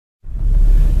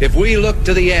if we look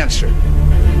to the answer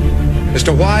as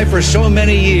to why for so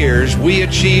many years we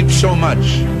achieved so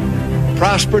much,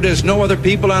 prospered as no other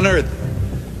people on earth,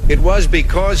 it was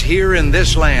because here in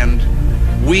this land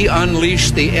we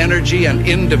unleashed the energy and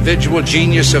individual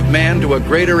genius of man to a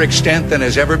greater extent than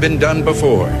has ever been done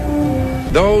before.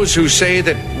 Those who say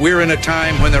that we're in a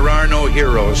time when there are no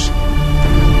heroes,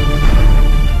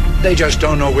 they just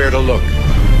don't know where to look.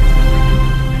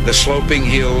 The sloping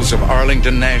hills of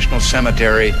Arlington National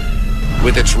Cemetery,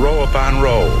 with its row upon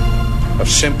row of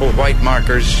simple white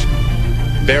markers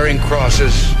bearing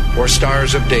crosses or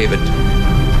stars of David,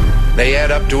 they add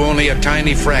up to only a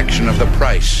tiny fraction of the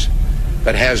price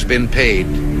that has been paid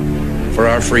for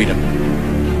our freedom.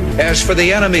 As for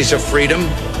the enemies of freedom,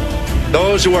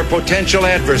 those who are potential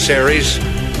adversaries,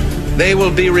 they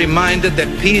will be reminded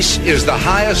that peace is the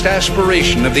highest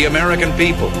aspiration of the American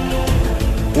people.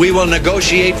 We will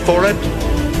negotiate for it,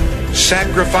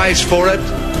 sacrifice for it.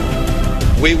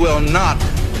 We will not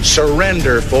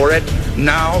surrender for it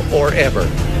now or ever.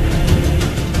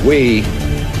 We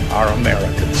are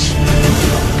Americans.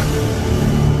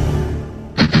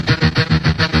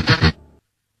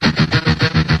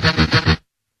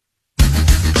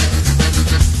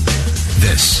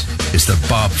 This is the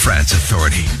Bob Frantz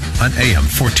Authority on AM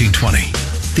 1420.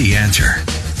 The Answer.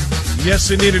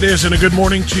 Yes, indeed it is, and a good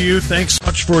morning to you. Thanks so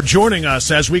much for joining us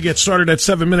as we get started at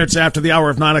 7 minutes after the hour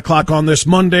of 9 o'clock on this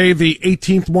Monday, the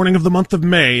 18th morning of the month of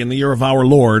May in the year of our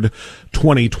Lord,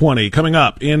 2020. Coming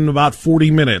up in about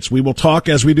 40 minutes, we will talk,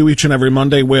 as we do each and every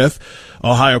Monday, with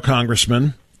Ohio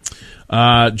Congressman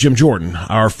Jim Jordan,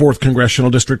 our 4th Congressional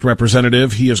District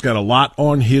Representative. He has got a lot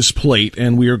on his plate,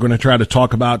 and we are going to try to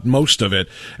talk about most of it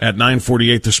at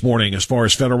 9:48 this morning. As far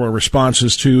as federal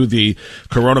responses to the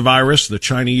coronavirus, the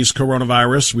Chinese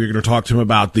coronavirus, we're going to talk to him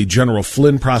about the General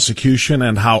Flynn prosecution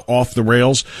and how off the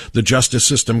rails the justice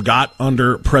system got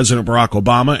under President Barack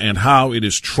Obama and how it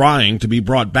is trying to be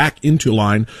brought back into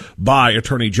line by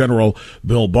Attorney General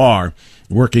Bill Barr,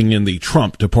 working in the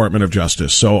Trump Department of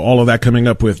Justice. So all of that coming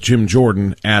up with Jim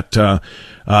Jordan at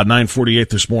 9:48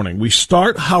 this morning. We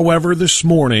start, however, this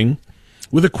morning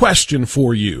with a question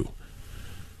for you.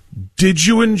 Did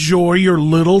you enjoy your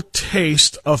little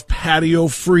taste of patio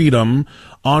freedom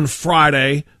on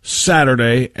Friday,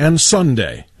 Saturday, and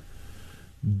Sunday?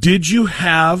 Did you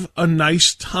have a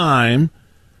nice time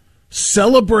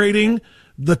celebrating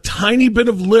the tiny bit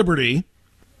of liberty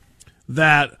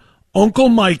that Uncle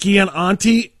Mikey and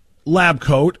Auntie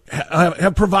Labcoat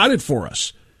have provided for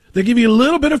us? They give you a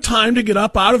little bit of time to get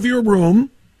up out of your room.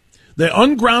 They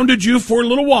ungrounded you for a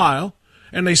little while,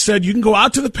 and they said you can go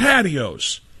out to the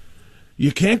patios.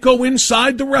 You can't go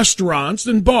inside the restaurants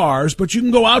and bars, but you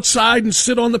can go outside and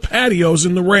sit on the patios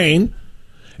in the rain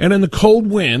and in the cold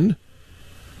wind.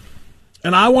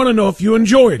 And I want to know if you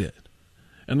enjoyed it.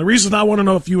 And the reason I want to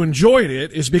know if you enjoyed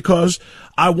it is because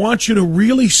I want you to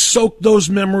really soak those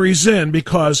memories in,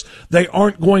 because they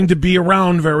aren't going to be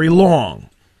around very long.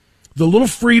 The little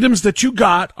freedoms that you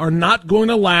got are not going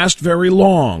to last very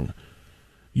long.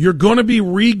 You're going to be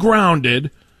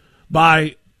regrounded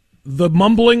by the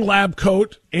mumbling lab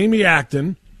coat, Amy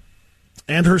Acton,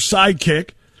 and her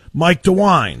sidekick, Mike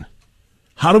DeWine.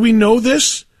 How do we know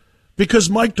this? Because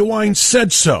Mike DeWine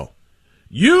said so.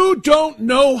 You don't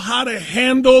know how to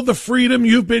handle the freedom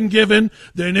you've been given,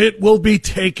 then it will be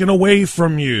taken away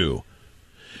from you.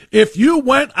 If you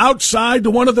went outside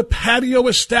to one of the patio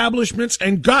establishments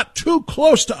and got too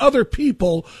close to other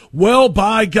people, well,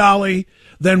 by golly,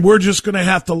 then we're just going to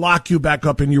have to lock you back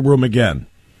up in your room again.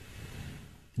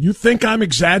 You think I'm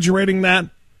exaggerating that?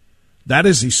 That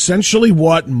is essentially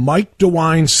what Mike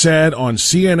DeWine said on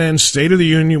CNN's State of the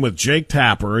Union with Jake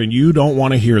Tapper, and you don't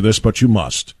want to hear this, but you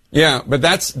must. Yeah, but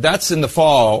that's in the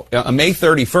fall. May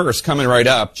 31st, coming right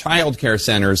up, child care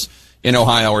centers in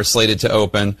Ohio are slated to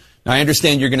open. Now, I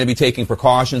understand you're going to be taking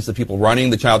precautions. The people running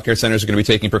the child care centers are going to be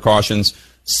taking precautions.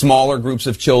 Smaller groups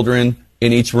of children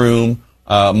in each room,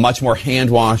 much more hand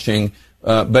washing.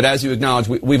 But as you acknowledge,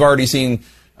 we've already seen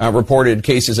reported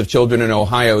cases of children in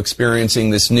Ohio experiencing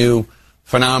this new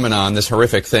phenomenon, this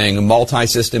horrific thing,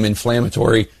 multi-system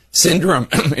inflammatory syndrome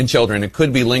in children. It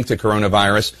could be linked to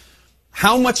coronavirus.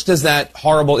 How much does that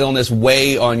horrible illness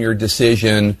weigh on your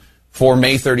decision for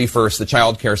May 31st, the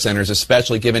child care centers,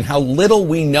 especially given how little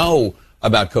we know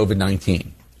about COVID-19?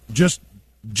 Just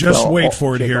wait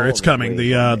for it here. It's coming.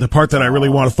 The part that I really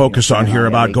want to focus on here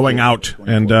about going out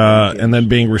and then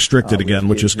being restricted again,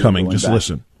 which is coming. Just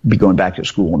listen. Be going back to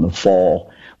school in the fall.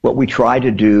 What we tried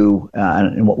to do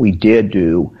and what we did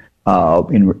do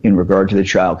in regard to the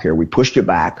child care, we pushed it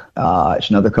back. It's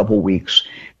another couple of weeks.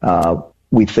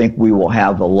 We think we will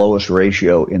have the lowest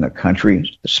ratio in the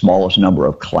country, the smallest number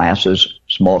of classes,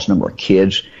 smallest number of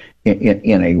kids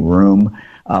in a room.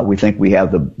 We think we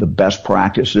have the best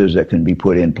practices that can be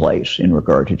put in place in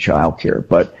regard to child care.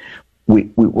 But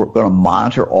we're going to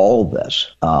monitor all of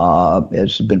this.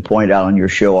 As has been pointed out on your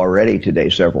show already today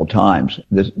several times,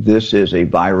 this is a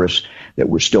virus that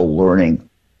we're still learning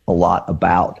a lot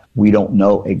about. We don't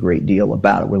know a great deal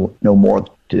about it. We know more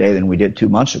today than we did 2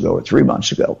 months ago or 3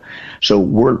 months ago. So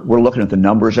we're looking at the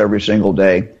numbers every single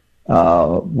day.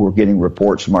 We're getting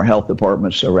reports from our health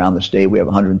departments around the state. We have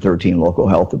 113 local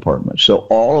health departments. So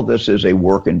all of this is a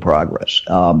work in progress.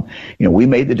 We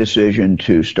made the decision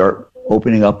to start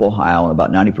opening up Ohio, and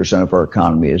about 90% of our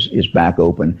economy is back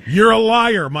open. You're a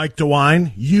liar, Mike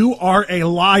DeWine. You are a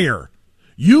liar.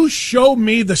 You show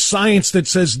me the science that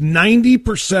says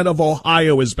 90% of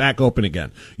Ohio is back open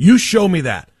again. You show me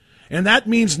that. And that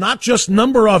means not just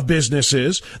number of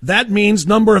businesses. That means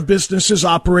number of businesses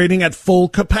operating at full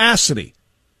capacity.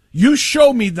 You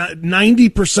show me that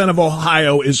 90% of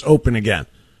Ohio is open again.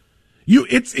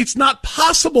 It's not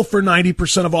possible for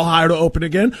 90% of Ohio to open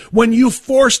again when you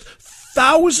forced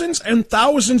thousands and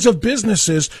thousands of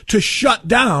businesses to shut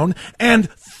down, and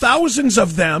thousands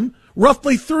of them,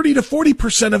 roughly 30 to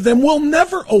 40% of them, will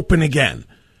never open again.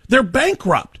 They're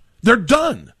bankrupt. They're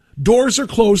done. Doors are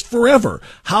closed forever.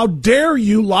 How dare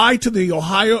you lie to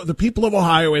the people of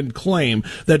Ohio and claim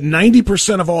that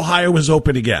 90% of Ohio is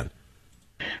open again?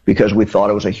 Because we thought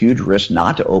it was a huge risk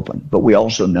not to open, but we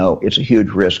also know it's a huge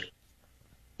risk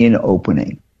in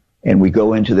opening. And we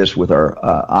go into this with our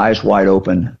eyes wide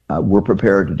open. We're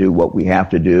prepared to do what we have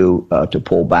to do to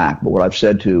pull back. But what I've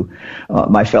said to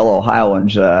my fellow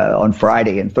Ohioans on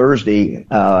Friday and Thursday,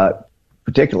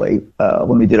 particularly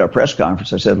when we did our press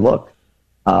conference, I said, look,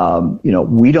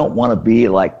 we don't want to be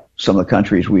like some of the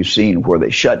countries we've seen where they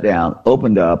shut down,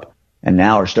 opened up, and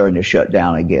now are starting to shut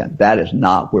down again. That is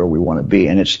not where we want to be.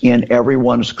 And it's in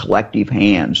everyone's collective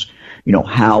hands,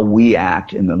 how we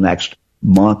act in the next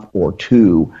month or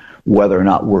two, whether or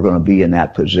not we're going to be in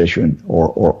that position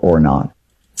or not.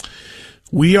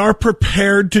 We are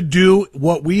prepared to do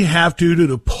what we have to do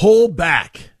to pull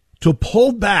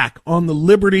back on the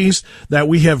liberties that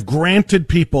we have granted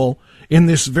people in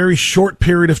this very short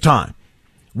period of time.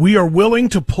 We are willing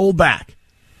to pull back.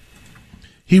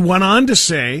 He went on to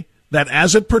say that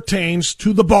as it pertains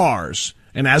to the bars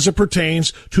and as it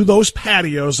pertains to those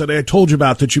patios that I told you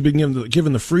about that you've been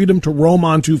given the freedom to roam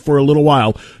onto for a little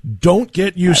while, don't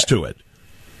get used to it.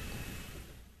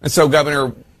 And so,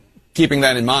 Governor, keeping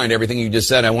that in mind, everything you just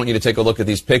said, I want you to take a look at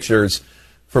these pictures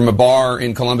from a bar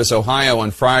in Columbus, Ohio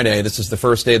on Friday. This is the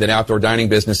first day that outdoor dining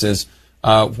businesses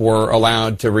were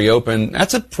allowed to reopen.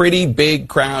 That's a pretty big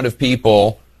crowd of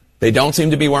people. They don't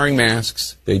seem to be wearing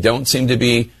masks. They don't seem to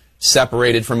be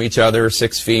separated from each other,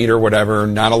 6 feet or whatever,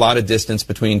 not a lot of distance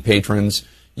between patrons.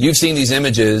 You've seen these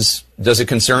images. Does it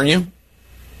concern you?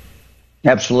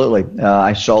 Absolutely.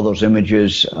 I saw those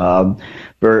images very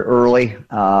early.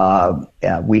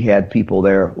 We had people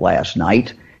there last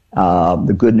night.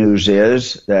 The good news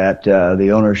is that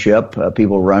the ownership,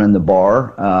 people running the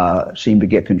bar, seemed to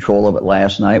get control of it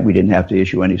last night. We didn't have to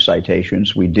issue any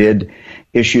citations. We did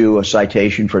issue a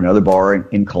citation for another bar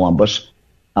in Columbus.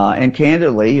 And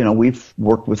candidly, we've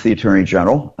worked with the Attorney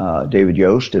General, David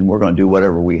Yost, and we're going to do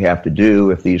whatever we have to do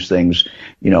if these things,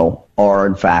 are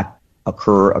in fact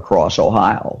occur across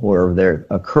Ohio, wherever they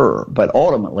occur. But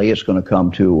ultimately, it's going to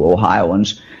come to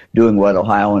Ohioans doing what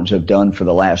Ohioans have done for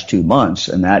the last 2 months,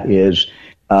 and that is,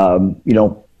 by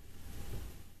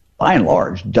and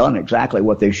large, done exactly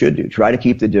what they should do. Try to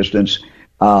keep the distance.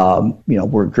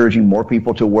 We're encouraging more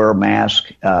people to wear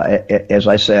masks, as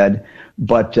I said.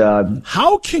 But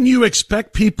how can you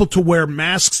expect people to wear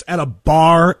masks at a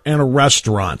bar and a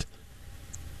restaurant?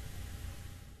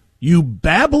 You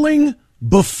babbling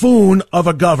buffoon of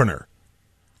a governor.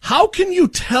 How can you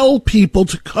tell people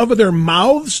to cover their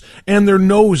mouths and their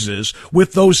noses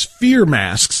with those fear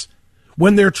masks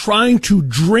when they're trying to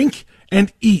drink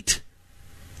and eat?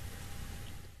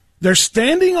 They're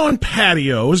standing on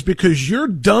patios because your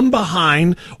dumb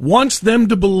behind wants them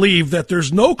to believe that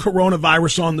there's no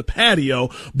coronavirus on the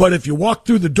patio, but if you walk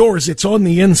through the doors, it's on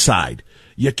the inside.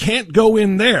 You can't go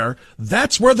in there.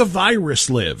 That's where the virus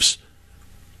lives.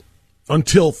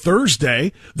 Until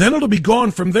Thursday, then it'll be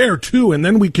gone from there too, and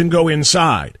then we can go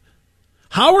inside.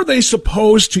 How are they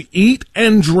supposed to eat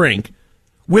and drink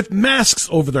with masks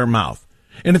over their mouth?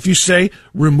 And if you say,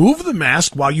 remove the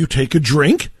mask while you take a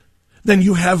drink, then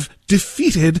you have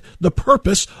defeated the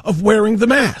purpose of wearing the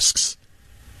masks.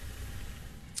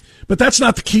 But that's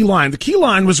not the key line. The key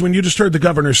line was when you just heard the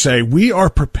governor say, we are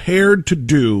prepared to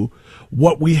do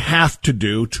what we have to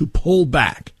do to pull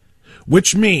back,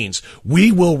 which means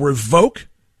we will revoke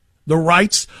the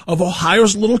rights of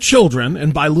Ohio's little children,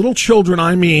 and by little children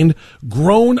I mean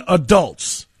grown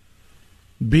adults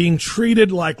being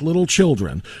treated like little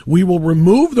children. We will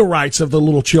remove the rights of the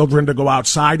little children to go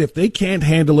outside if they can't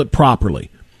handle it properly.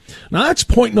 Now, that's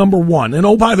point number one. And,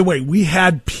 oh, by the way, we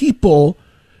had people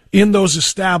in those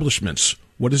establishments.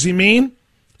 What does he mean?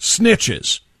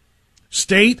 Snitches.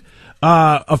 State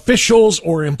officials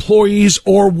or employees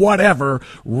or whatever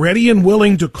ready and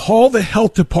willing to call the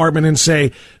health department and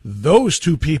say, those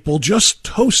two people just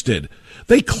toasted.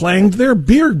 They clanged their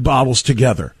beer bottles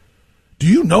together. Do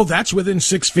you know that's within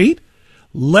 6 feet?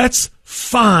 Let's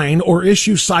fine or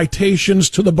issue citations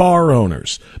to the bar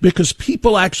owners because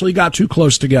people actually got too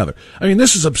close together. I mean,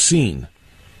 this is obscene.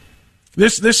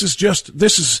 This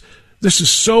is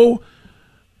so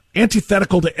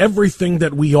antithetical to everything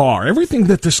that we are, everything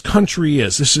that this country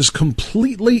is. This is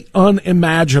completely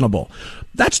unimaginable.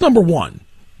 That's number one.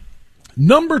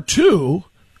 Number two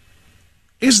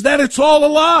is that it's all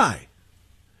a lie.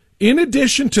 In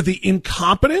addition to the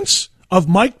incompetence of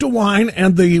Mike DeWine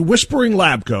and the whispering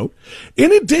lab coat,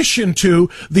 in addition to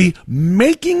the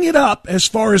making it up as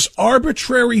far as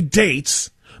arbitrary dates,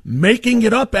 making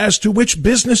it up as to which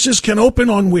businesses can open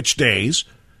on which days,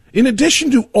 in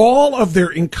addition to all of their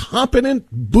incompetent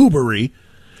boobery,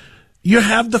 you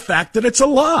have the fact that it's a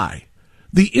lie.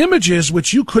 The images,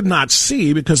 which you could not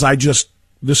see because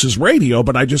this is radio,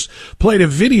 but I just played a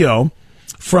video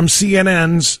from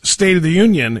CNN's State of the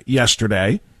Union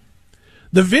yesterday.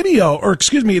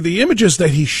 The images that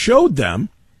he showed them,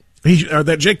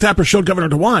 that Jake Tapper showed Governor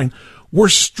DeWine, were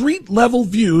street-level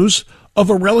views of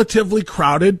a relatively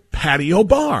crowded patio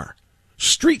bar.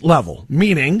 Street level,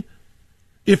 meaning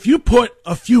if you put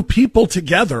a few people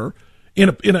together in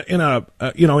a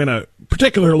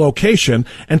particular location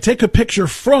and take a picture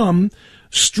from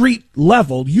street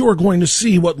level, you are going to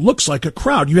see what looks like a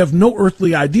crowd. You have no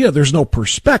earthly idea. There's no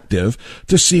perspective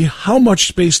to see how much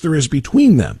space there is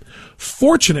between them.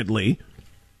 Fortunately,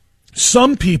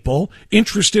 some people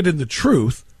interested in the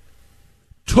truth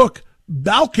took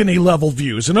balcony level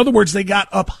views. In other words, they got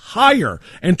up higher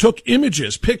and took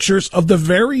pictures of the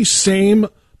very same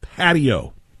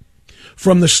patio.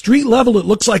 From the street level, it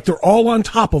looks like they're all on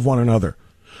top of one another.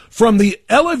 From the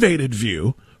elevated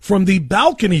view, from the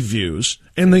balcony views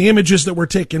and the images that were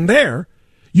taken there,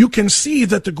 you can see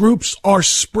that the groups are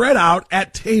spread out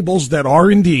at tables that are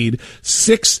indeed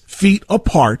 6 feet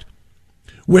apart,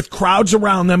 with crowds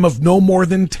around them of no more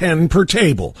than 10 per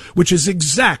table, which is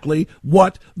exactly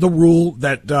what the rule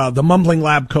that the mumbling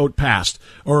lab coat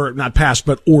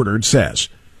ordered says.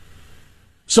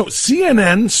 So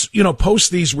CNN, posts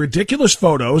these ridiculous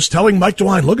photos telling Mike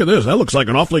DeWine, look at this, that looks like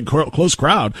an awfully close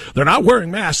crowd. They're not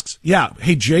wearing masks. Yeah,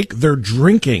 hey, Jake, they're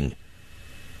drinking.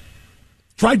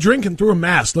 Try drinking through a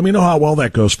mask. Let me know how well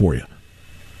that goes for you.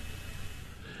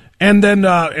 And then,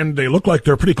 and they look like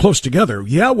they're pretty close together.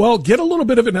 Yeah, well, get a little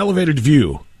bit of an elevated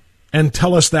view and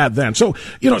tell us that then. So,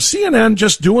 CNN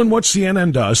just doing what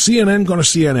CNN does. CNN going to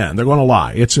CNN. They're going to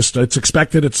lie. It's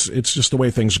expected. It's just the way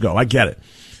things go. I get it.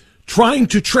 Trying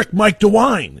to trick Mike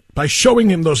DeWine by showing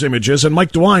him those images, and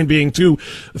Mike DeWine being too,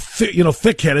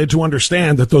 thick-headed to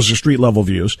understand that those are street-level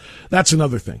views. That's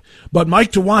another thing. But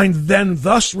Mike DeWine then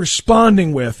thus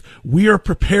responding with, we are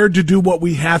prepared to do what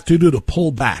we have to do to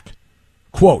pull back.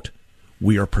 Quote,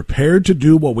 we are prepared to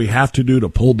do what we have to do to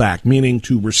pull back, meaning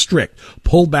to restrict,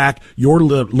 pull back your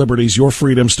liberties, your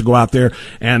freedoms to go out there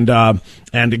and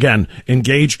again,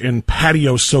 engage in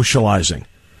patio socializing.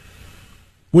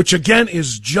 Which, again,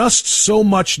 is just so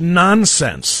much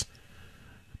nonsense.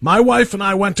 My wife and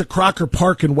I went to Crocker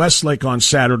Park in Westlake on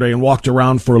Saturday and walked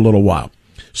around for a little while.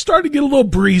 Started to get a little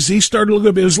breezy,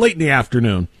 it was late in the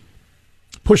afternoon.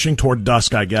 Pushing toward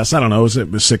dusk, I guess. I don't know,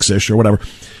 it was 6-ish or whatever.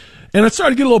 And it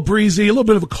started to get a little breezy, a little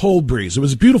bit of a cold breeze. It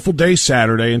was a beautiful day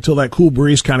Saturday until that cool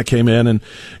breeze kind of came in and,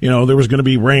 there was going to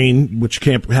be rain, which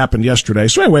happened yesterday.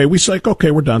 So anyway, we said,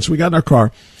 okay, we're done. So we got in our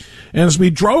car. And as we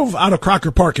drove out of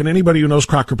Crocker Park, and anybody who knows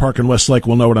Crocker Park in Westlake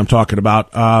will know what I'm talking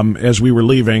about, as we were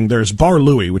leaving, there's Bar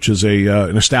Louie, which is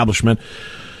an establishment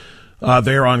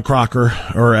there on Crocker,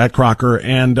 or at Crocker,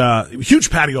 and huge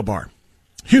patio bar.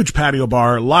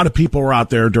 A lot of people were out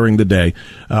there during the day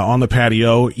on the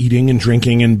patio, eating and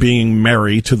drinking and being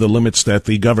merry to the limits that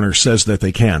the governor says that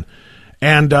they can.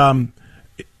 And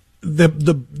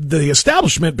the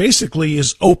establishment basically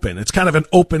is open. It's kind of an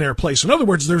open air place. In other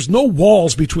words, there's no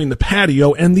walls between the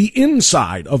patio and the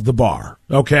inside of the bar.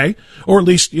 Okay, or at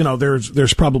least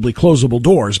there's probably closable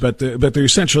doors, but they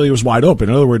essentially was wide open.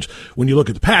 In other words, when you look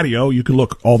at the patio, you can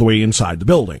look all the way inside the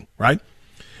building, right?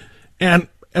 And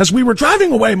as we were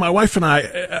driving away, my wife and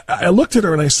I looked at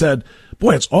her and I said,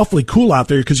 boy, it's awfully cool out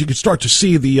there, because you could start to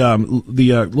see the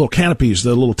little canopies,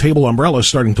 the little table umbrellas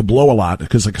starting to blow a lot,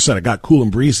 because, like I said, it got cool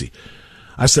and breezy.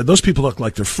 I said, those people look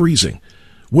like they're freezing.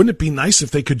 Wouldn't it be nice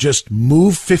if they could just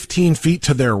move 15 feet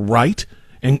to their right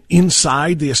and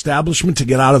inside the establishment to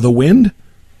get out of the wind?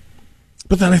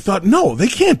 But then I thought, no, they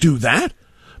can't do that,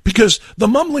 because the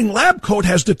mumbling lab coat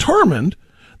has determined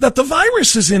that the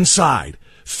virus is inside.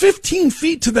 15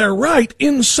 feet to their right,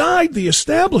 inside the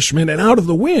establishment and out of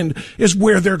the wind, is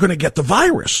where they're going to get the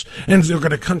virus. And they're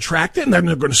going to contract it, and then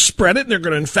they're going to spread it, and they're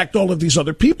going to infect all of these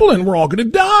other people, and we're all going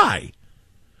to die.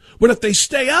 But if they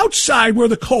stay outside where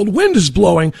the cold wind is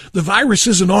blowing, the virus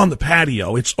isn't on the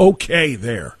patio. It's okay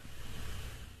there.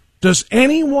 Does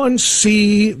anyone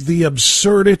see the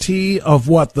absurdity of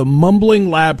what the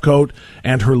mumbling lab coat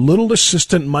and her little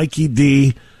assistant Mikey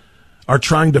D are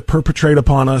trying to perpetrate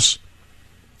upon us?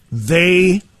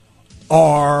 They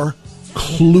are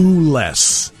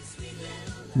clueless,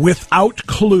 without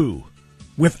clue,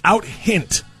 without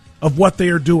hint of what they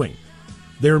are doing.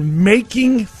 They're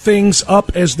making things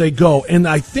up as they go. And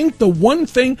I think the one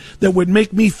thing that would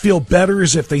make me feel better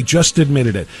is if they just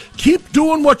admitted it. Keep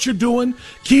doing what you're doing.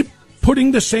 Keep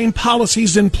putting the same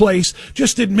policies in place.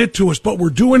 Just admit to us, but we're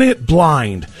doing it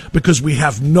blind because we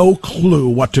have no clue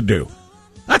what to do.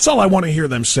 That's all I want to hear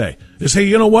them say is, hey,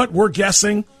 you know what? We're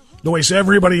guessing the way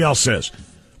everybody else is.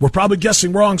 We're probably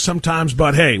guessing wrong sometimes,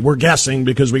 but hey, we're guessing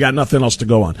because we got nothing else to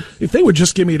go on. If they would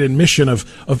just give me an admission of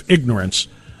ignorance,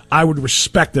 I would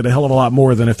respect it a hell of a lot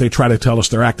more than if they try to tell us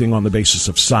they're acting on the basis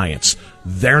of science.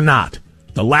 They're not.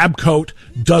 The lab coat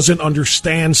doesn't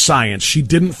understand science. She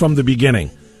didn't from the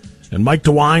beginning. And Mike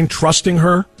DeWine trusting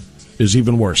her is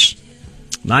even worse.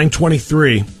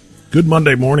 9:23. Good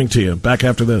Monday morning to you. Back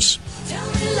after this. Tell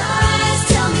me lies,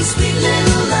 tell me sweet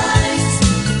little lies.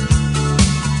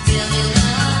 Tell me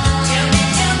lies,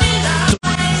 tell me lies.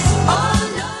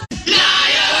 Oh, no.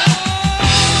 Liar!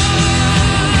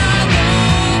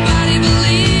 Nobody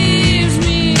believes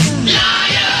me.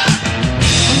 Liar!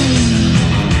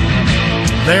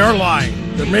 They are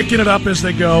lying. They're making it up as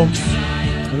they go.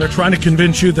 And they're trying to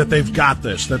convince you that they've got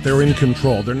this, that they're in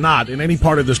control. They're not. In any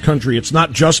part of this country, it's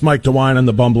not just Mike DeWine and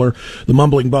the bumbler, the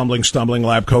mumbling, bumbling, stumbling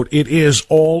lab coat. It is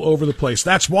all over the place.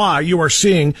 That's why you are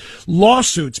seeing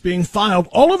lawsuits being filed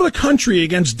all over the country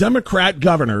against Democrat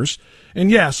governors. And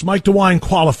yes, Mike DeWine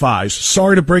qualifies.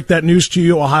 Sorry to break that news to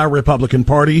you, Ohio Republican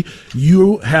Party.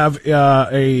 You have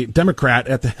a Democrat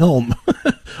at the helm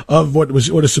of what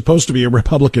is supposed to be a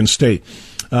Republican state.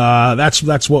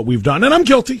 That's what we've done. And I'm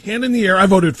guilty. Hand in the air. I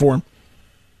voted for him.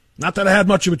 Not that I had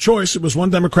much of a choice. It was one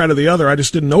Democrat or the other. I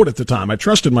just didn't know it at the time. I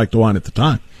trusted Mike DeWine at the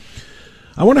time.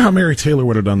 I wonder how Mary Taylor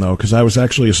would have done, though, because I was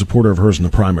actually a supporter of hers in the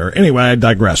primary. Anyway, I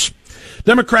digress.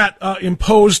 Democrat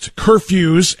imposed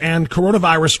curfews and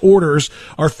coronavirus orders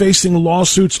are facing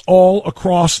lawsuits all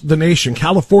across the nation.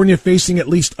 California facing at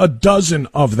least a dozen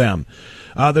of them.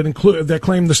 That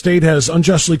claim the state has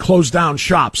unjustly closed down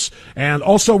shops and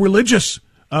also religious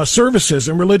services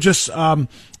and religious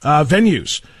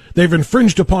venues. They've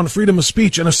infringed upon freedom of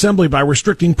speech and assembly by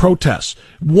restricting protests.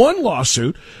 One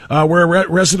lawsuit where a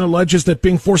resident alleges that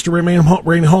being forced to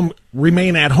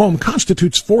remain at home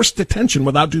constitutes forced detention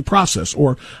without due process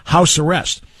or house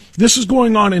arrest. This is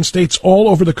going on in states all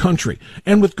over the country,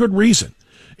 and with good reason.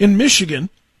 In Michigan,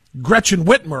 Gretchen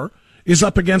Whitmer is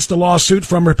up against a lawsuit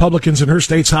from Republicans in her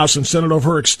state's House and Senate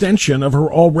over her extension of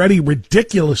her already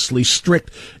ridiculously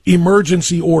strict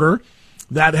emergency order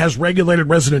that has regulated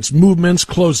residents' movements,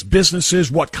 closed businesses,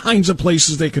 what kinds of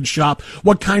places they can shop,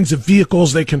 what kinds of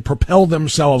vehicles they can propel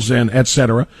themselves in,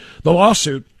 etc. The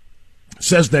lawsuit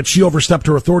says that she overstepped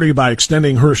her authority by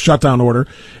extending her shutdown order,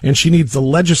 and she needs the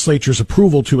legislature's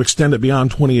approval to extend it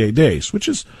beyond 28 days, which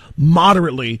is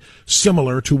moderately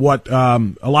similar to what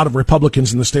a lot of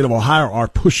Republicans in the state of Ohio are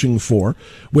pushing for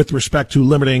with respect to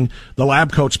limiting the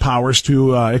lab coat's powers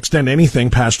to extend anything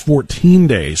past 14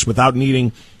 days without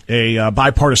needing a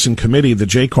bipartisan committee, the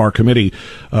JCAR committee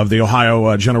of the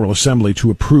Ohio General Assembly, to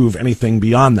approve anything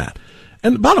beyond that.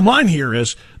 And the bottom line here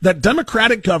is that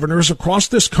Democratic governors across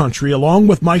this country, along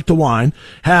with Mike DeWine,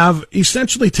 have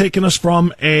essentially taken us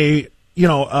from a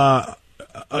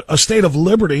state of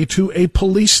liberty to a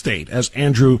police state, as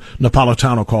Andrew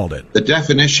Napolitano called it. The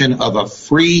definition of a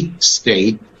free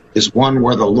state is one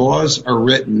where the laws are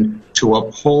written to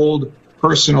uphold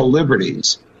personal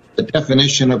liberties. The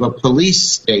definition of a police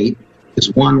state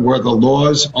is one where the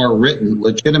laws are written,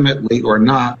 legitimately or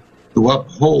not, to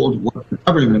uphold what the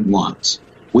government wants.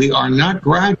 We are not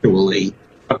gradually,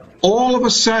 but all of a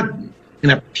sudden, in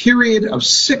a period of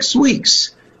 6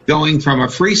 weeks, going from a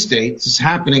free state, this is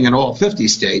happening in all 50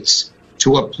 states,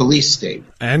 to a police state.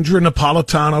 Andrew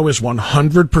Napolitano is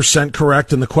 100%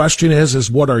 correct, and the question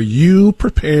is what are you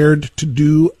prepared to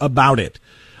do about it?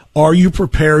 Are you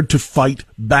prepared to fight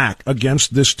back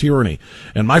against this tyranny?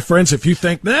 And my friends, if you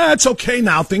think, it's okay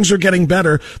now, things are getting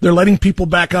better, they're letting people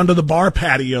back onto the bar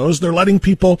patios, they're letting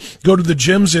people go to the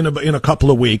gyms in a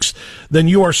couple of weeks, then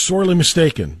you are sorely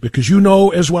mistaken, because you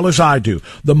know as well as I do,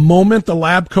 the moment the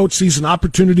lab coat sees an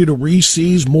opportunity to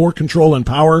re-seize more control and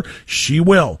power, she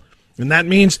will. And that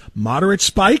means moderate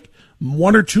spike,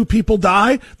 1 or 2 people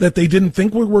die that they didn't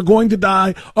think were going to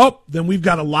die. Then we've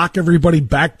got to lock everybody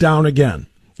back down again.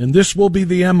 And this will be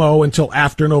the MO until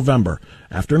after November.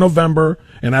 After November,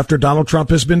 and after Donald Trump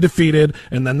has been defeated,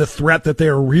 and then the threat that they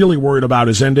are really worried about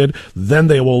is ended, then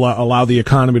they will allow the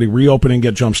economy to reopen and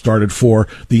get jump-started for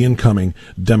the incoming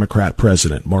Democrat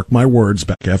president. Mark my words,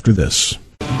 back after this.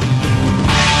 We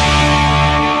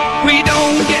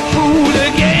don't get fooled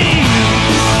again.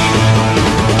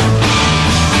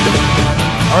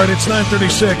 All right, it's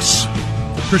 9:36.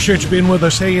 Appreciate you being with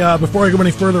us. Hey, before I go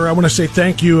any further, I want to say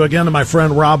thank you again to my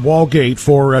friend Rob Walgate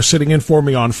for sitting in for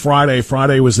me on Friday.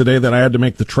 Friday was the day that I had to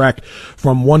make the trek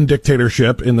from one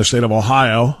dictatorship in the state of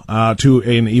Ohio to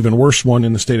an even worse one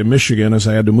in the state of Michigan, as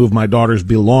I had to move my daughter's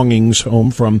belongings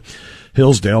home from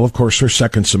Hillsdale. Of course, her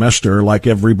second semester, like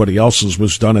everybody else's,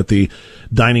 was done at the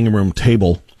dining room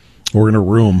table or in a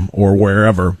room or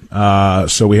wherever.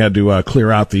 So we had to clear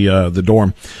out the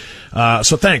dorm.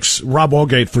 So thanks, Rob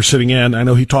Walgate, for sitting in. I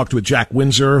know he talked with Jack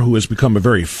Windsor, who has become a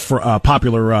very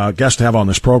popular guest to have on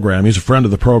this program. He's a friend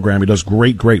of the program. He does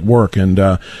great work, and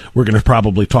we're going to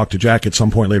probably talk to Jack at some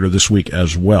point later this week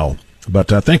as well. But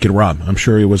thank you to Rob. I'm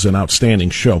sure it was an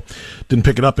outstanding show. Didn't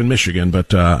pick it up in Michigan,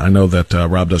 but I know that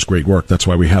Rob does great work. That's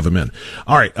why we have him in.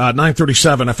 All right,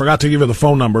 9:37. I forgot to give you the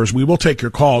phone numbers. We will take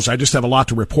your calls. I just have a lot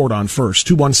to report on first.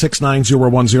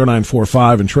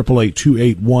 216-901-0945 and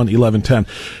 888-281-1110.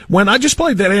 When I just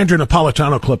played that Andrew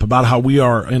Napolitano clip about how we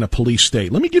are in a police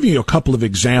state, let me give you a couple of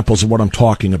examples of what I'm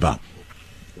talking about.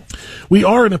 We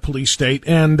are in a police state,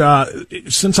 and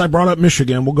since I brought up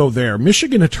Michigan, we'll go there.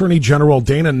 Michigan Attorney General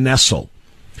Dana Nessel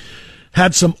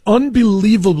had some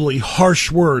unbelievably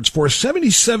harsh words for a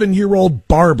 77-year-old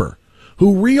barber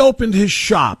who reopened his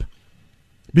shop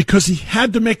because he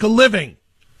had to make a living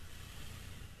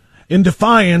in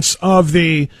defiance of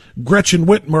the Gretchen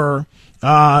Whitmer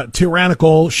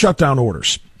tyrannical shutdown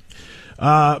orders.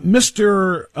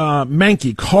 Mr.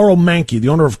 Mankey, Carl Mankey, the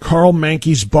owner of Carl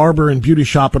Mankey's Barber and Beauty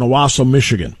Shop in Owasso,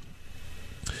 Michigan,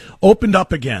 opened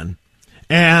up again.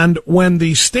 And when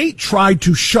the state tried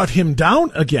to shut him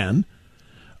down again,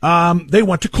 they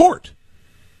went to court.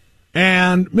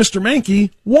 And Mr.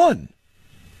 Mankey won.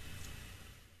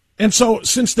 And so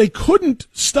since they couldn't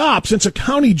stop, since a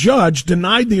county judge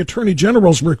denied the attorney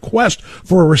general's request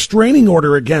for a restraining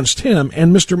order against him,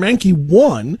 and Mr. Mankey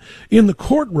won in the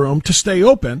courtroom to stay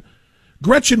open,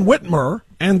 Gretchen Whitmer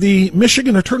and the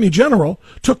Michigan attorney general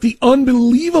took the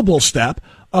unbelievable step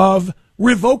of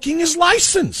revoking his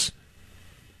license.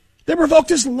 They revoked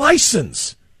his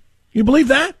license. You believe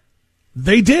that?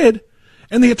 They did.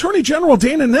 And the attorney general,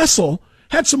 Dana Nessel,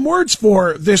 had some words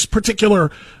for this particular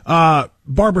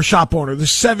barbershop owner,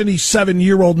 this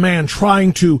 77-year-old man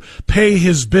trying to pay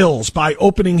his bills by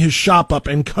opening his shop up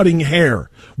and cutting hair,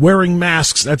 wearing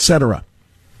masks, etc.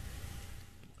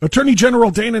 Attorney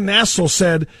General Dana Nessel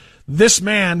said, this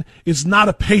man is not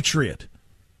a patriot.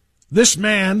 This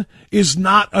man is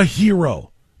not a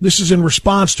hero. This is in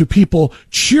response to people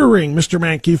cheering Mr.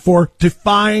 Mankey for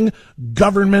defying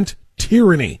government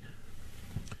tyranny.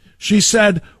 She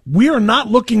said, we are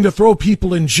not looking to throw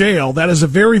people in jail. That is a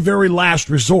very, very last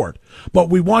resort. But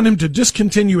we want him to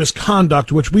discontinue his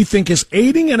conduct, which we think is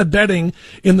aiding and abetting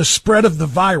in the spread of the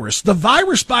virus. The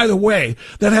virus, by the way,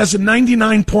 that has a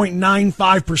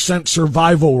 99.95%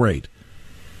 survival rate.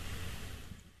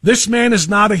 This man is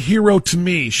not a hero to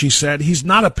me, she said. He's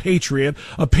not a patriot.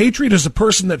 A patriot is a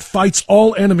person that fights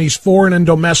all enemies, foreign and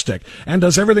domestic, and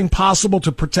does everything possible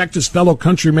to protect his fellow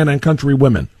countrymen and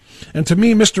countrywomen. And to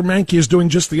me, Mr. Mankey is doing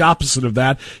just the opposite of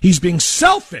that. He's being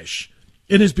selfish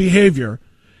in his behavior,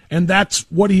 and that's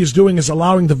what he is doing, is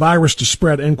allowing the virus to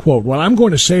spread, end quote. What I'm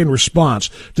going to say in response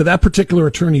to that particular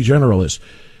attorney general is,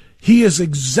 he is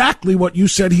exactly what you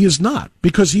said he is not,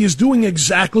 because he is doing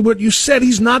exactly what you said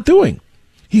he's not doing.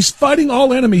 He's fighting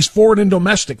all enemies, foreign and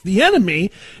domestic. The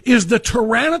enemy is the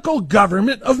tyrannical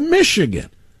government of Michigan.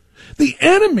 The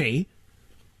enemy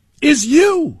is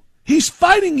you. He's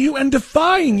fighting you and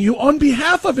defying you on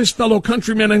behalf of his fellow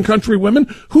countrymen and countrywomen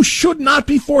who should not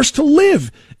be forced to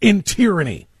live in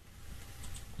tyranny.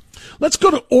 Let's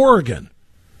go to Oregon.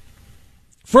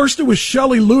 First it was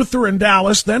Shelley Luther in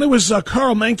Dallas, then it was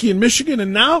Carl Menke in Michigan,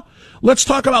 and now let's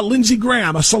talk about Lindsey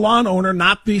Graham, a salon owner,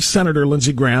 not the Senator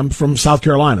Lindsey Graham from South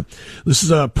Carolina. This is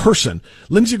a person.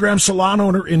 Lindsey Graham, salon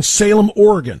owner in Salem,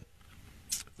 Oregon,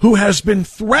 who has been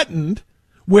threatened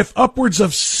with upwards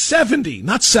of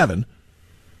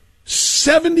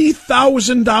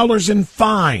 $70,000 in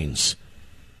fines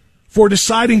for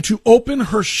deciding to open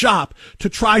her shop to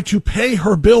try to pay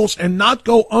her bills and not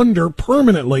go under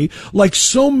permanently like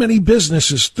so many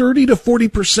businesses. 30 to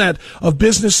 40% of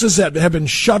businesses that have been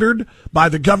shuttered by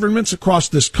the governments across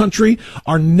this country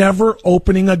are never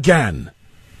opening again.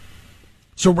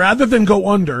 So rather than go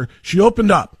under, she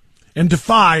opened up and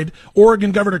defied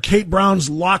Oregon Governor Kate Brown's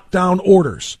lockdown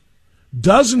orders.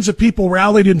 Dozens of people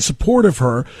rallied in support of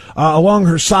her along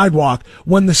her sidewalk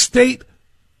when the state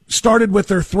started with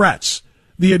their threats.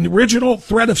 The original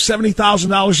threat of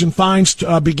 $70,000 in fines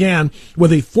began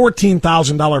with a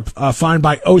 $14,000 fine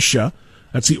by OSHA.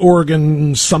 That's the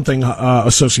Oregon something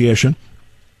Association,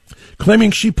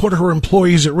 claiming she put her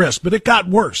employees at risk. But it got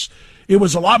worse. It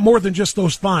was a lot more than just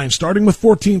those fines. Starting with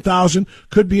 $14,000,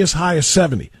 could be as high as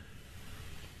 $70,000.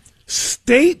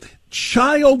 State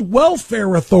child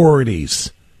welfare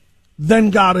authorities then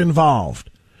got involved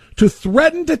to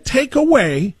threaten to take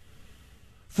away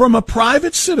from a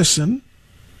private citizen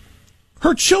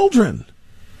her children.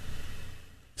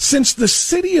 Since the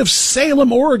city of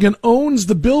Salem, Oregon owns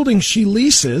the building she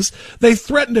leases, they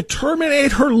threatened to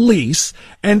terminate her lease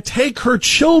and take her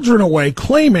children away,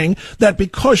 claiming that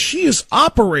because she is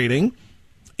operating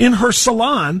in her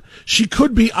salon, she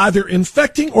could be either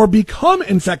infecting or become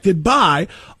infected by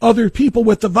other people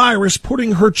with the virus,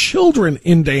 putting her children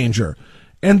in danger.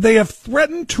 And they have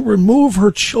threatened to remove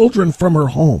her children from her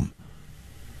home.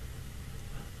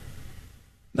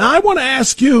 Now, I want to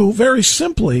ask you very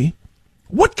simply,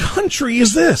 what country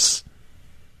is this?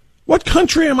 What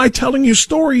country am I telling you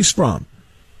stories from?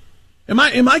 Am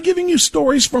I giving you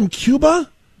stories from Cuba?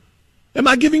 Am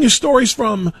I giving you stories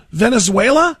from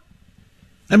Venezuela?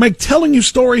 Am I telling you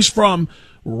stories from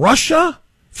Russia,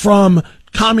 from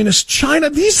communist China?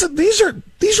 These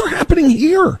are happening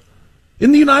here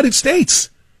in the United States.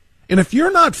 And if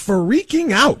you're not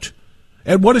freaking out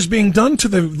at what is being done to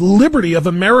the liberty of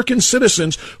American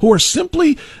citizens who are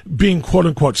simply being, quote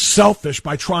unquote, selfish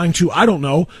by trying to, I don't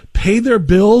know, pay their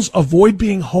bills, avoid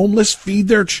being homeless, feed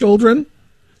their children,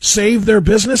 save their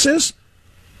businesses,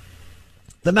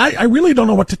 then I really don't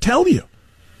know what to tell you.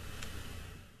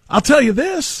 I'll tell you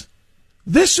this.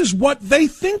 This is what they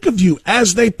think of you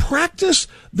as they practice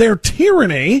their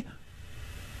tyranny.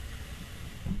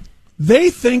 They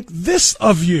think this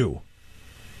of you.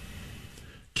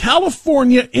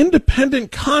 California independent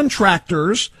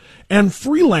contractors and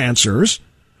freelancers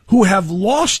who have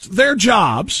lost their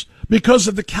jobs because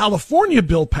of the California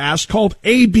bill passed called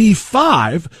AB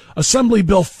 5, Assembly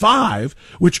Bill 5,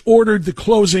 which ordered the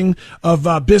closing of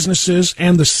businesses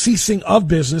and the ceasing of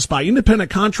business by independent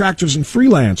contractors and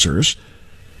freelancers.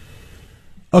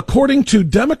 According to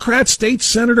Democrat State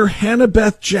Senator Hannah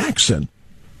Beth Jackson,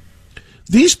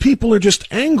 these people are just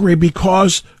angry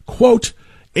because, quote,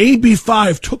 AB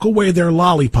 5 took away their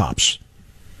lollipops.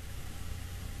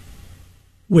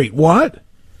 Wait, what?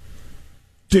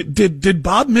 Did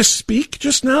Bob misspeak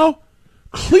just now?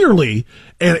 Clearly,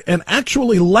 an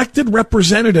actual elected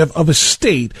representative of a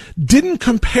state didn't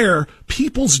compare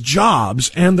people's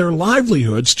jobs and their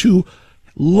livelihoods to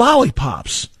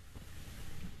lollipops.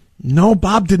 No,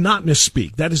 Bob did not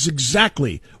misspeak. That is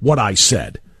exactly what I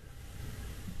said.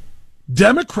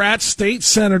 Democrat state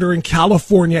senator in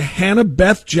California, Hannah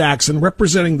Beth Jackson,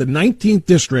 representing the 19th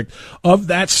district of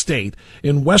that state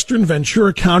in western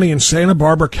Ventura County and Santa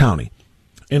Barbara County,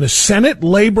 in a Senate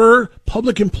Labor,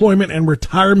 Public Employment, and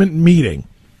Retirement meeting,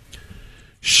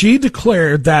 she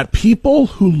declared that people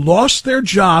who lost their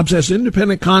jobs as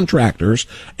independent contractors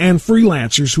and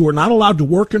freelancers who are not allowed to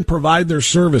work and provide their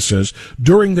services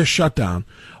during this shutdown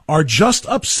are just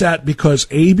upset because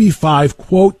AB 5,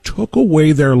 quote, took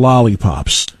away their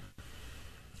lollipops.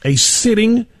 A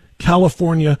sitting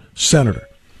California senator.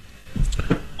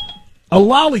 A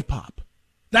lollipop.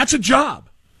 That's a job.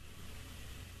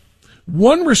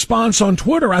 One response on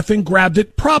Twitter, I think, grabbed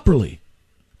it properly.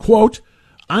 Quote,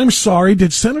 I'm sorry,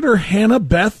 did Senator Hannah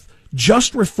Beth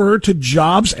just refer to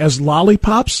jobs as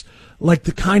lollipops, like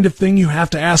the kind of thing you have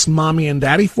to ask mommy and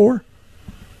daddy for?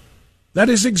 That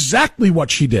is exactly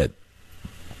what she did.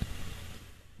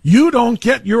 You don't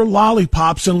get your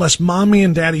lollipops unless mommy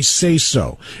and daddy say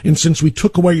so. And since we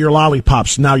took away your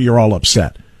lollipops, now you're all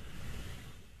upset.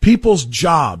 People's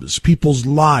jobs, people's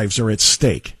lives are at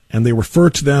stake. and they refer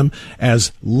to them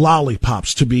as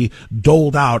lollipops to be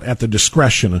doled out at the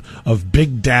discretion of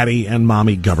Big Daddy and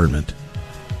Mommy government.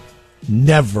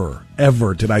 Never,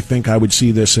 ever did I think I would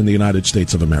see this in the United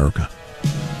States of America.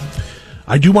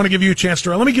 I do want to give you a chance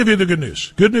to... Let me give you the good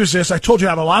news. Good news is I told you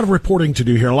I have a lot of reporting to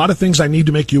do here, a lot of things I need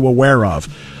to make you aware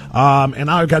of. And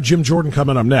I've got Jim Jordan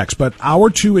coming up next. But hour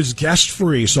 2 is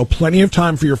guest-free, so plenty of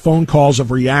time for your phone calls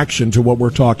of reaction to what we're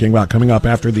talking about coming up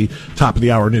after the top of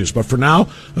the hour news. But for now,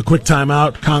 a quick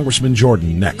timeout. Congressman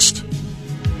Jordan next.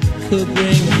 Could bring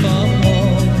the fall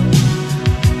home.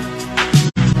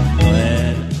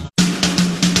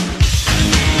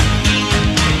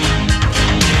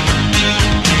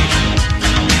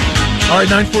 All right,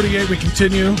 9:48, we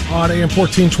continue on AM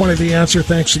 1420, The Answer.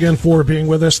 Thanks again for being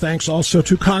with us. Thanks also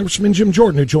to Congressman Jim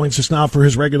Jordan, who joins us now for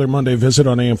his regular Monday visit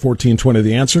on AM 1420,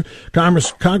 The Answer.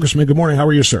 Congressman, good morning. How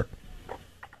are you, sir?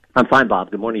 I'm fine,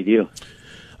 Bob. Good morning to you.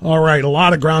 All right, a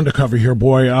lot of ground to cover here,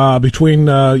 boy. Between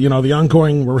the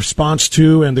ongoing response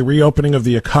to and the reopening of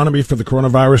the economy for the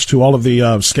coronavirus, to all of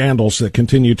the scandals that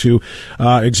continue to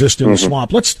exist in the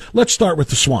swamp. Let's start with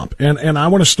the swamp, and I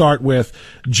want to start with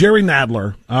Jerry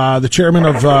Nadler, the chairman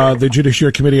of the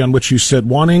Judiciary Committee, on which you sit,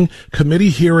 wanting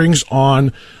committee hearings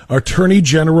on Attorney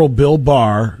General Bill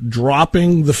Barr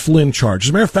dropping the Flynn charge. As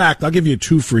a matter of fact, I'll give you a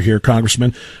twofer here,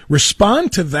 Congressman.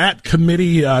 Respond to that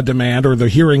committee demand, or the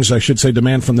hearings, I should say,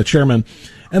 demand from the chairman,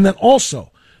 and then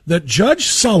also that Judge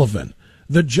Sullivan,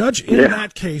 the judge in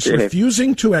that case,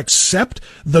 refusing to accept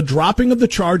the dropping of the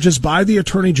charges by the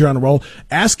Attorney General,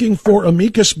 asking for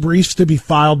amicus briefs to be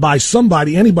filed by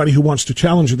anybody who wants to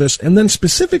challenge this, and then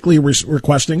specifically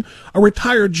requesting a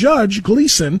retired judge,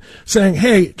 Gleason, saying,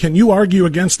 hey, can you argue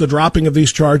against the dropping of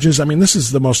these charges? I mean, this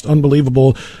is the most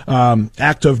unbelievable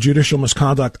act of judicial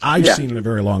misconduct I've seen in a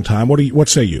very long time. What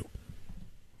say you?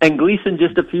 And Gleason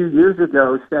just a few years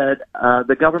ago said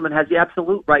the government has the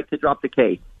absolute right to drop the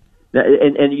case.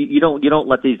 And you don't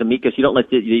let these amicus, you don't let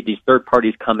these third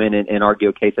parties come in and argue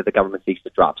a case that the government seeks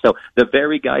to drop. So the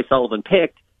very guy Sullivan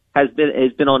picked has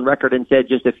been on record and said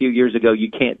just a few years ago, you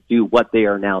can't do what they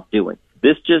are now doing.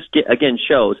 This just again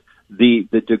shows the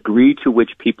degree to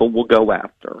which people will go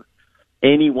after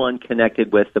anyone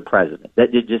connected with the president.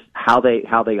 That is just how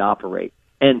they operate.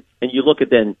 And you look at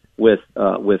then with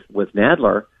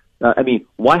Nadler. I mean,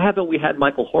 why haven't we had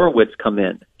Michael Horowitz come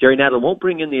in? Jerry Nadler won't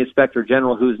bring in the Inspector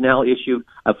General, who's now issued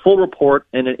a full report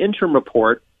and an interim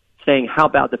report saying how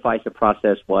bad the FISA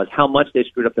process was, how much they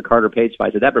screwed up the Carter Page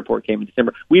FISA. That report came in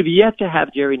December. We've yet to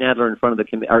have Jerry Nadler in front of the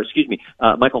committee,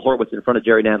 Michael Horowitz in front of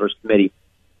Jerry Nadler's committee,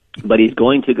 but he's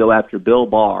going to go after Bill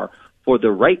Barr for the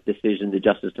right decision the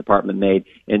Justice Department made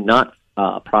in not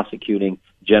prosecuting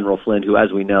General Flynn, who,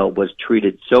 as we know, was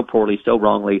treated so poorly, so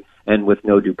wrongly, and with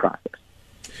no due process.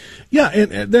 Yeah,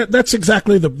 and that's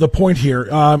exactly the point here.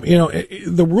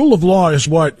 The rule of law is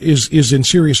what is in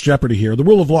serious jeopardy here. The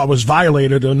rule of law was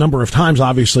violated a number of times,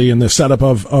 obviously, in the setup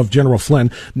of General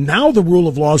Flynn. Now the rule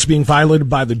of law is being violated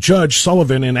by the Judge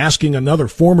Sullivan and asking another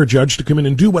former judge to come in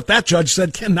and do what that judge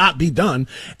said cannot be done.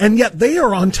 And yet they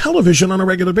are on television on a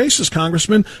regular basis,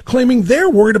 Congressman, claiming they're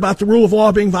worried about the rule of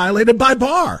law being violated by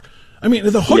Barr. I mean,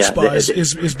 the chutzpah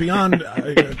is beyond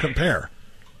compare.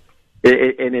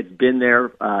 And it's been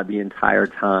there the entire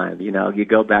time. You know, you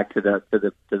go back to the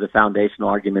foundational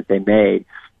argument they made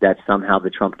that somehow the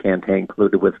Trump campaign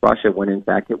colluded with Russia, when in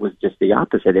fact it was just the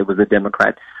opposite. It was the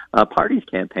Democrat Party's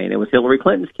campaign. It was Hillary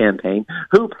Clinton's campaign,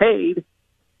 who paid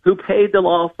the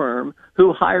law firm,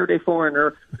 who hired a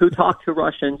foreigner, who talked to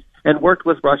Russians and worked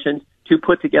with Russians to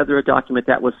put together a document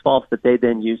that was false that they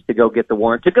then used to go get the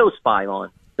warrant to go spy on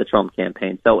the Trump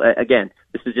campaign. So again,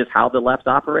 this is just how the left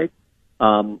operates.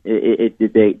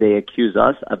 They accuse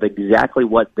us of exactly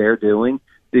what they're doing.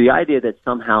 The idea that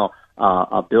somehow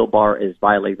Bill Barr is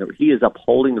violating he is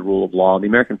upholding the rule of law. And the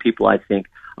American people, I think,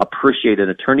 appreciate an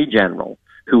attorney general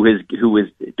who is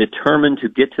determined to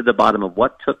get to the bottom of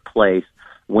what took place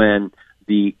when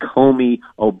the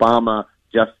Comey-Obama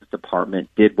Justice Department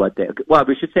did what they... Well,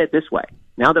 we should say it this way.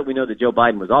 Now that we know that Joe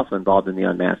Biden was also involved in the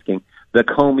unmasking, the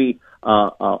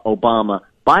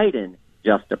Comey-Obama-Biden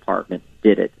Justice Department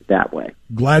did it that way.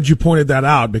 Glad you pointed that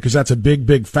out, because that's a big,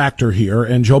 big factor here,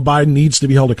 and Joe Biden needs to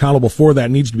be held accountable for that,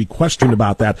 needs to be questioned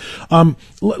about that.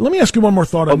 Let me ask you one more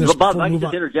thought on this. Bob, let me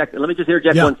just interject 1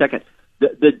 second.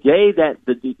 The day that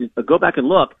go back and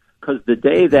look, because the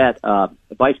day that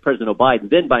Vice President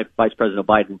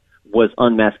Biden was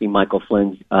unmasking Michael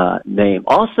Flynn's name,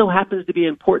 also happens to be an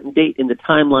important date in the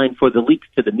timeline for the leaks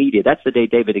to the media. That's the day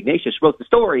David Ignatius wrote the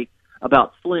story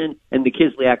about Flynn and the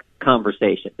Kislyak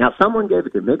conversation. Now, someone gave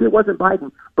it to him. Maybe it wasn't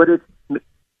Biden, but it's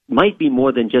might be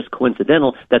more than just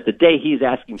coincidental that the day he's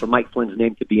asking for Mike Flynn's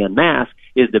name to be unmasked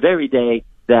is the very day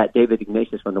that David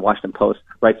Ignatius from the Washington Post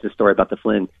writes the story about the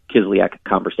Flynn-Kislyak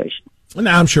conversation.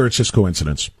 Now, I'm sure it's just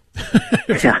coincidence.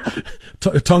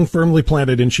 Tongue firmly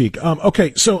planted in cheek.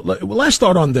 Okay, so last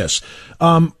thought on this.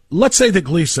 Let's say that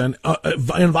Gleason,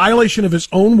 in violation of his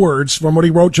own words from what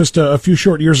he wrote just a few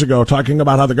short years ago, talking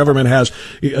about how the government has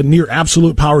a near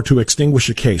absolute power to extinguish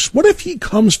a case. What if he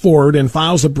comes forward and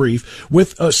files a brief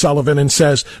with Sullivan and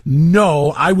says,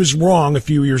 no, I was wrong a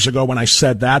few years ago when I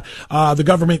said that. The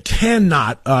government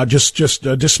cannot just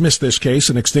dismiss this case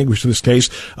and extinguish this case.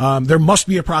 There must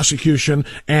be a prosecution,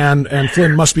 and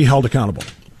Flynn must be held accountable.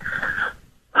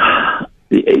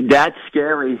 That's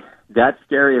scary. That's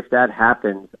scary if that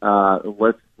happens.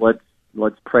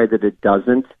 Let's pray that it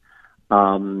doesn't.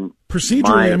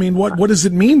 Procedurally, I mean, what does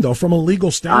it mean though from a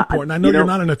legal standpoint? And I know you're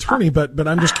not an attorney, but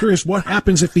I'm just curious, what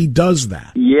happens if he does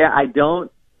that? Yeah, I don't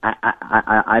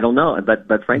know.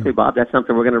 But frankly, Bob, that's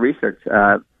something we're going to research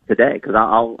today, because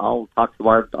I'll talk to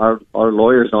our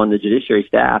lawyers on the judiciary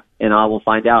staff, and I will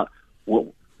find out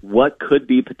what could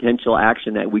be potential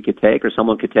action that we could take, or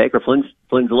someone could take, or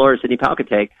Flynn's lawyer, Sidney Powell, could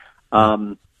take,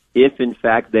 if in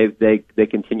fact they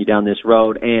continue down this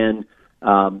road, and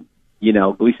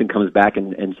Gleason comes back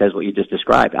and says what you just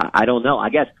described. I don't know. I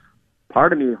guess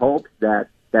part of me hopes that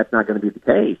that's not going to be the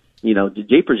case.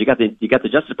 Jeepers, you got the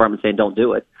Justice Department saying don't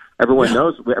do it. Everyone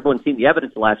knows. Everyone's seen the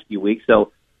evidence the last few weeks.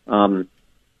 So,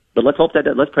 but let's hope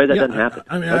let's pray that doesn't happen.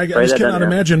 I mean, I just cannot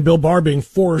imagine Bill Barr being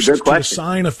forced to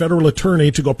assign a federal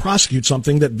attorney to go prosecute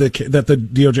something that the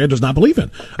DOJ does not believe in.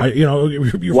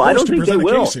 You're forced to present a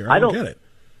case here. I don't get it.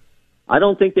 I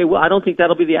don't think they will. I don't think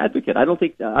that'll be the advocate. I don't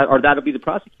think, or that'll be the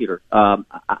prosecutor.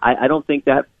 I don't think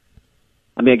that.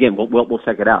 I mean, again, we'll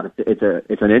check it out.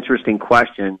 It's an interesting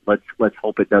question. Let's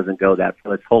hope it doesn't go that.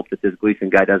 Let's hope that this Gleason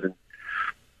guy doesn't.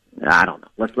 I don't know.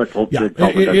 Let's hope. Yeah,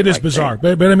 it is bizarre.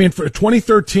 But I mean, for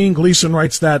 2013, Gleason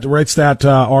writes that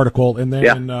article, and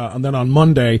then on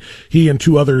Monday, he and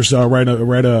two others write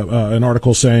an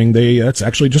article saying it's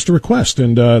actually just a request,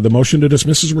 and the motion to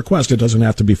dismiss is a request. It doesn't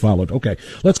have to be followed. Okay,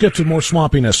 let's get to more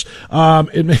swampiness.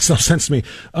 It makes no sense to me.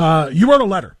 You wrote a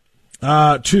letter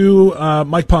to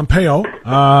Mike Pompeo,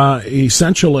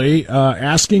 essentially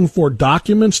asking for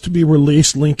documents to be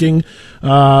released linking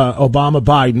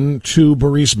Obama-Biden to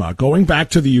Burisma, going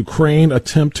back to the Ukraine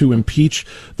attempt to impeach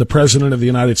the President of the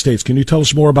United States. Can you tell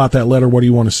us more about that letter? What do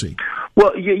you want to see?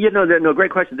 Well, no, great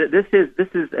question. This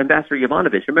is Ambassador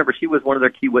Yovanovitch. Remember, she was one of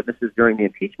their key witnesses during the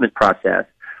impeachment process.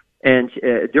 And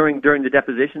during the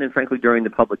deposition, and frankly during the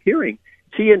public hearing,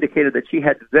 she indicated that she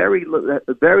had very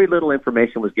little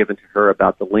information was given to her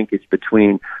about the linkage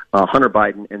between Hunter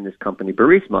Biden and this company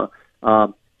Burisma.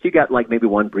 She got like maybe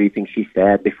one briefing, she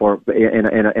said, before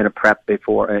in a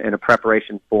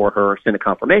preparation for her Senate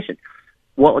confirmation.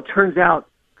 Well, it turns out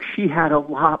she had a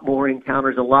lot more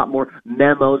encounters, a lot more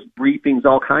memos, briefings,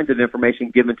 all kinds of information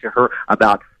given to her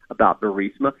about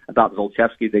Burisma, about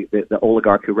Zlochevsky, the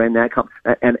oligarch who ran that company,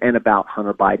 and about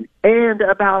Hunter Biden, and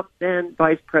about then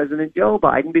Vice President Joe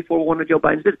Biden before one of Joe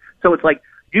Biden's did. So it's like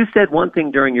you said one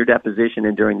thing during your deposition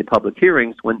and during the public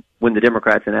hearings when the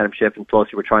Democrats and Adam Schiff and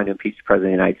Pelosi were trying to impeach the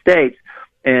President of the United States,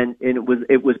 and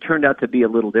it was turned out to be a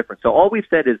little different. So all we've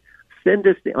said is send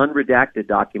us the unredacted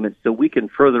documents so we can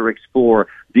further explore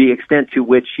the extent to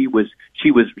which she was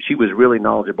really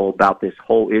knowledgeable about this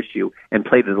whole issue and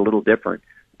played it a little different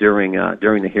during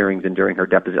the hearings and during her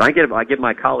deposition. I give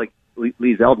my colleague Lee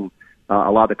Zeldin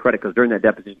a lot of the credit, because during that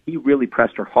deposition he really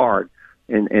pressed her hard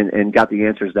and got the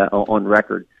answers that on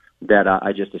record that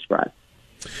I just described.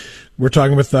 We're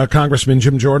talking with Congressman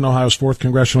Jim Jordan, Ohio's 4th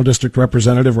Congressional District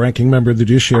Representative, ranking member of the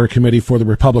Judiciary Committee for the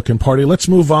Republican Party. Let's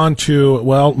move on to,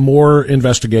 more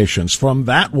investigations. From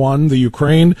that one, the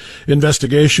Ukraine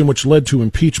investigation, which led to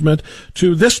impeachment,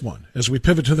 to this one, as we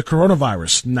pivot to the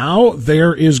coronavirus. Now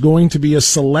there is going to be a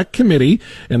select committee,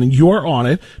 and you're on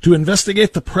it, to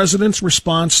investigate the president's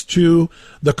response to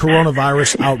the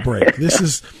coronavirus outbreak. This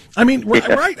is,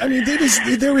 right?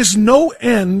 There is no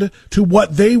end to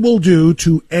what they will do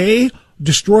to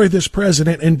destroy this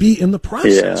president, and B, in the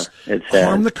process,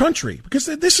 harm the country, because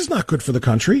this is not good for the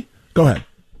country. Go ahead.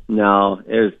 No,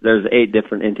 there's 8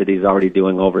 different entities already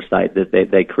doing oversight. That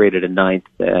they created a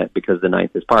 9th because the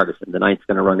 9th is partisan. The 9th's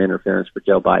going to run interference for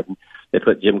Joe Biden. They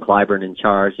put Jim Clyburn in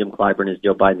charge. Jim Clyburn is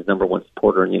Joe Biden's #1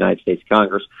 supporter in the United States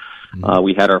Congress.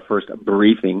 We had our first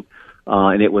briefing,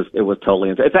 and it was totally.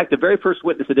 In fact, the very first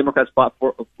witness the Democrats brought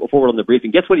forward on the briefing,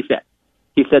 guess what he said?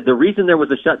 He said the reason there was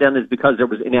a shutdown is because there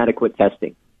was inadequate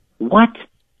testing. What?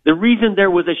 The reason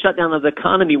there was a shutdown of the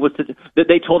economy was that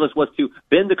they told us was to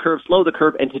bend the curve, slow the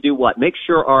curve, and to do what? Make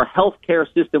sure our health care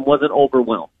system wasn't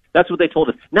overwhelmed. That's what they told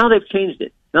us. Now they've changed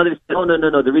it. Now they've said, oh,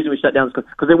 no. The reason we shut down is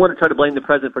because they want to try to blame the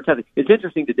president for testing. It's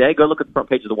interesting today. Go look at the front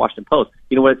page of the Washington Post.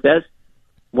 You know what it says?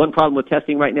 One problem with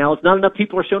testing right now is not enough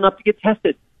people are showing up to get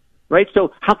tested. Right?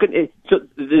 So how can it,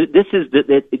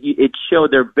 it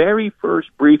showed their very first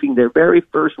briefing, their very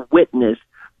first witness.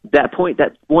 That point,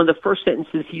 that one of the first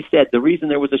sentences he said, the reason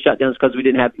there was a shutdown is because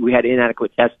we had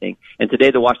inadequate testing. And today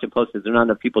the Washington Post says there are not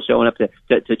enough people showing up to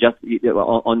just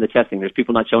on the testing. There's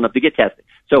people not showing up to get tested.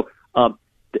 So,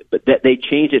 but that they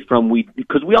changed it from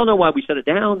because we all know why we shut it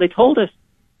down. They told us,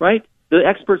 right? The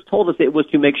experts told us it was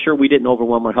to make sure we didn't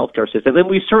overwhelm our healthcare system, and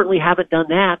we certainly haven't done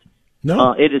that.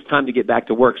 No, it is time to get back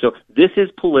to work. So this is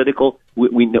political.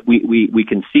 We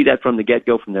can see that from the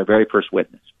get-go, from their very first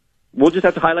witness. We'll just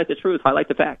have to highlight the truth, highlight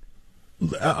the fact.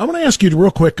 I want to ask you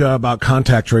real quick about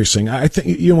contact tracing. I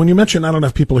think, when you mentioned not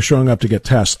enough people are showing up to get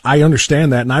tests, I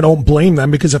understand that, and I don't blame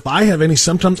them, because if I have any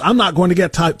symptoms, I'm not going to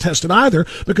get tested either,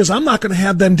 because I'm not going to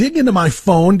have them dig into my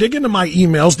phone, dig into my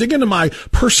emails, dig into my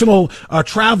personal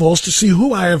travels to see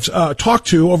who I have talked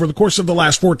to over the course of the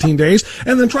last 14 days,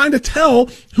 and then trying to tell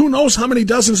who knows how many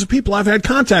dozens of people I've had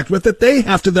contact with that they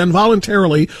have to then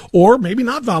voluntarily, or maybe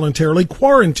not voluntarily,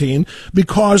 quarantine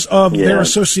because of their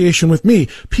association with me.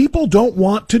 People don't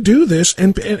want to do this,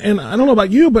 and I don't know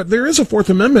about you, but there is a Fourth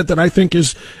Amendment that I think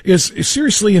is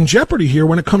seriously in jeopardy here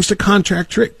when it comes to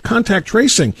contact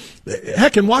tracing.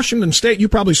 Heck, in Washington State, you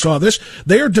probably saw this.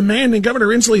 They are demanding, Governor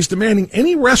Inslee is demanding,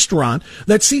 any restaurant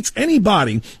that seats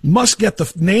anybody must get the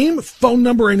name, phone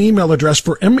number, and email address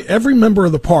for every member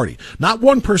of the party. Not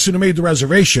one person who made the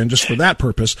reservation just for that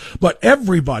purpose, but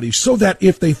everybody, so that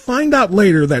if they find out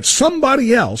later that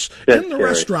somebody else in the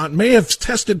restaurant may have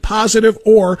tested positive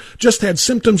or just had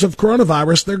symptoms of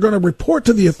coronavirus, they're going to report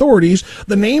to the authorities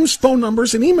the names, phone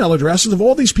numbers, and email addresses of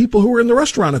all these people who were in the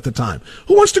restaurant at the time.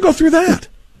 Who wants to go through that?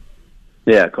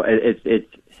 Yeah,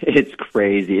 it's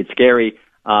crazy. It's scary.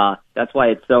 That's why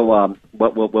it's so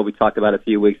what we talked about a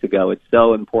few weeks ago. It's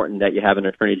so important that you have an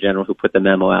attorney general who put the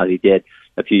memo out he did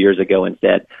a few years ago and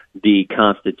said the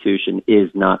Constitution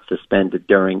is not suspended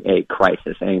during a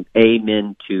crisis. And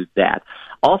amen to that.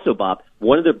 Also, Bob,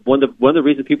 one of the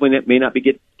reasons people may not be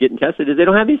getting tested is they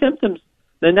don't have any symptoms.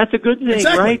 Then that's a good thing,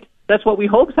 right? That's what we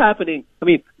hope's happening. I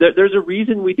mean, there's a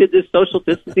reason we did this social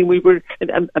distancing.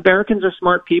 Americans are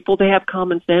smart people. They have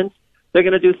common sense. They're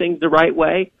going to do things the right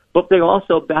way, but they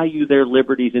also value their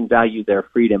liberties and value their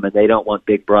freedom, and they don't want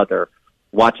Big Brother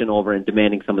watching over and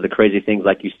demanding some of the crazy things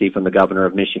like you see from the governor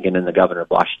of Michigan and the governor of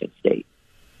Washington State.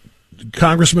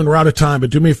 Congressman, we're out of time, but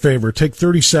do me a favor. Take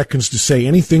 30 seconds to say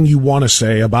anything you want to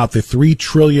say about the $3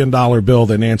 trillion bill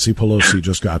that Nancy Pelosi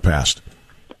just got passed.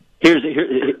 Here,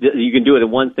 you can do it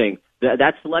in one thing.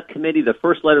 That select committee, the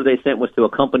first letter they sent was to a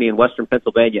company in Western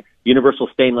Pennsylvania, Universal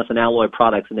Stainless and Alloy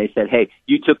Products, and they said, hey,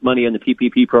 you took money in the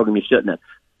PPP program you shouldn't have.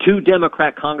 2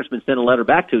 Democrat congressmen sent a letter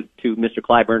back to Mr.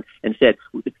 Clyburn and said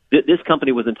this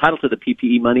company was entitled to the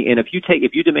PPE money, and if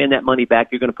you demand that money back,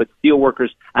 you're going to put steelworkers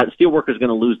are going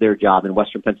to lose their job in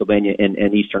Western Pennsylvania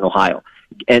and Eastern Ohio.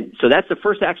 And so that's the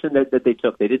first action that they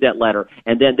took. They did that letter,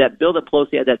 and then that bill that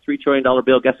Pelosi had, that $3 trillion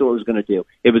bill. Guess what it was going to do?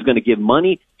 It was going to give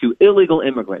money to illegal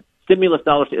immigrants, stimulus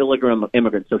dollars to illegal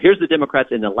immigrants. So here's the Democrats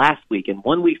in the last week, in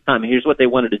 1 week's time. Here's what they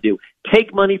wanted to do: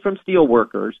 take money from steel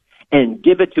workers and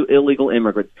give it to illegal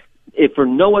immigrants. If for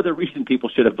no other reason, people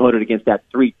should have voted against that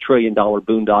 $3 trillion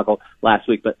boondoggle last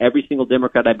week. But every single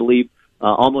Democrat, I believe,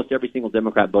 almost every single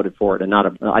Democrat voted for it, and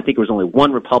I think it was only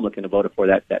one Republican who voted for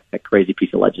that crazy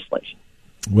piece of legislation.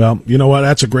 Well, you know what?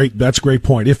 That's a great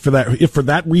point. If for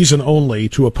that reason only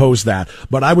to oppose that,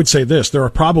 but I would say this: there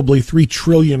are probably 3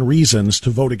 trillion reasons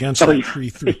to vote against that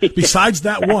three besides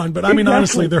that one. But I mean,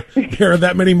 honestly, there are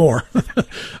that many more.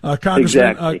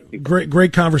 Congressman,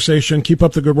 great conversation. Keep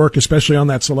up the good work, especially on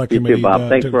that select committee. You too, Bob.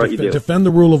 Thanks for what you do. Defend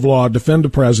the rule of law, defend the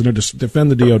president, defend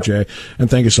the DOJ,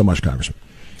 and thank you so much, Congressman.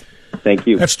 Thank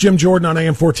you. That's Jim Jordan on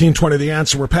AM 1420. The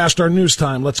Answer. We're past our news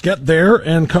time. Let's get there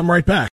and come right back.